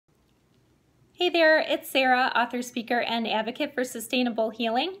Hey there, it's Sarah, author, speaker, and advocate for sustainable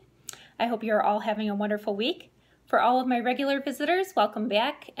healing. I hope you're all having a wonderful week. For all of my regular visitors, welcome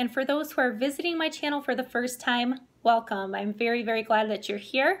back. And for those who are visiting my channel for the first time, welcome. I'm very, very glad that you're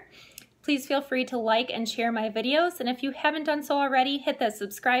here. Please feel free to like and share my videos. And if you haven't done so already, hit that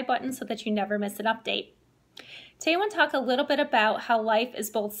subscribe button so that you never miss an update. Today I want to talk a little bit about how life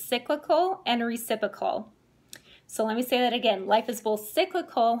is both cyclical and reciprocal. So let me say that again. Life is both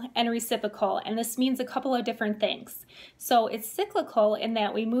cyclical and reciprocal, and this means a couple of different things. So it's cyclical in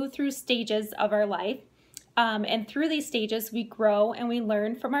that we move through stages of our life, and through these stages we grow and we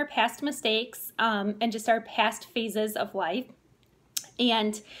learn from our past mistakes and just our past phases of life.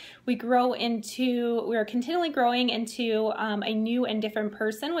 And we're continually growing into a new and different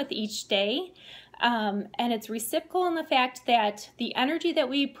person with each day. And it's reciprocal in the fact that the energy that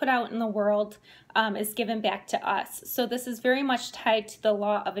we put out in the world is given back to us. So this is very much tied to the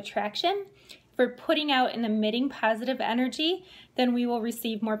law of attraction. If we're putting out and emitting positive energy, then we will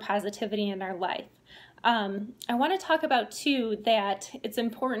receive more positivity in our life. I want to talk about too that it's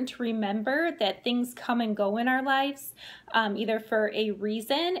important to remember that things come and go in our lives, either for a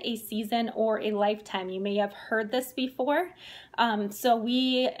reason, a season, or a lifetime. You may have heard this before. So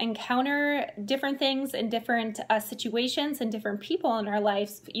we encounter different things in different situations and different people in our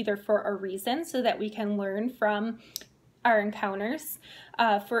lives, either for a reason so that we can learn from our encounters,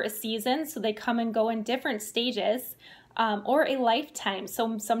 for a season, so they come and go in different stages. Or a lifetime.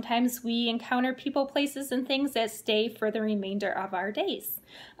 So sometimes we encounter people, places, and things that stay for the remainder of our days.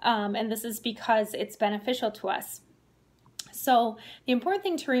 And this is because it's beneficial to us. So the important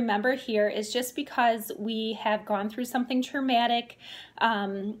thing to remember here is just because we have gone through something traumatic,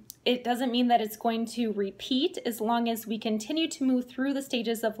 it doesn't mean that it's going to repeat, as long as we continue to move through the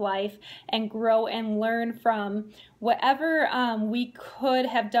stages of life and grow and learn from whatever we could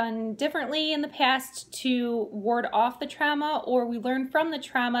have done differently in the past to ward off the trauma, or we learn from the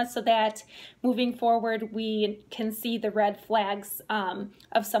trauma so that moving forward we can see the red flags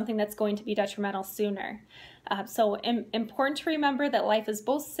of something that's going to be detrimental sooner. So important to remember that life is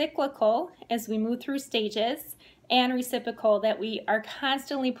both cyclical as we move through stages, and reciprocal, that we are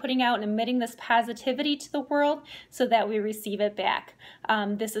constantly putting out and emitting this positivity to the world so that we receive it back.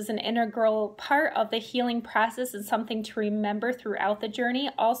 This is an integral part of the healing process and something to remember throughout the journey.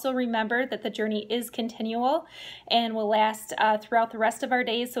 Also remember that the journey is continual and will last throughout the rest of our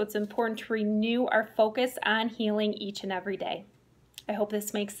days, so it's important to renew our focus on healing each and every day. I hope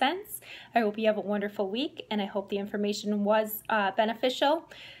this makes sense. I hope you have a wonderful week, and I hope the information was beneficial.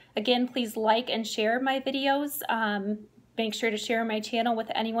 Again, please like and share my videos. Make sure to share my channel with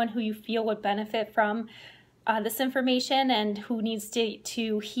anyone who you feel would benefit from this information and who needs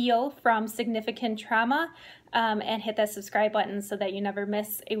to heal from significant trauma, and hit that subscribe button so that you never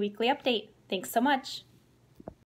miss a weekly update. Thanks so much.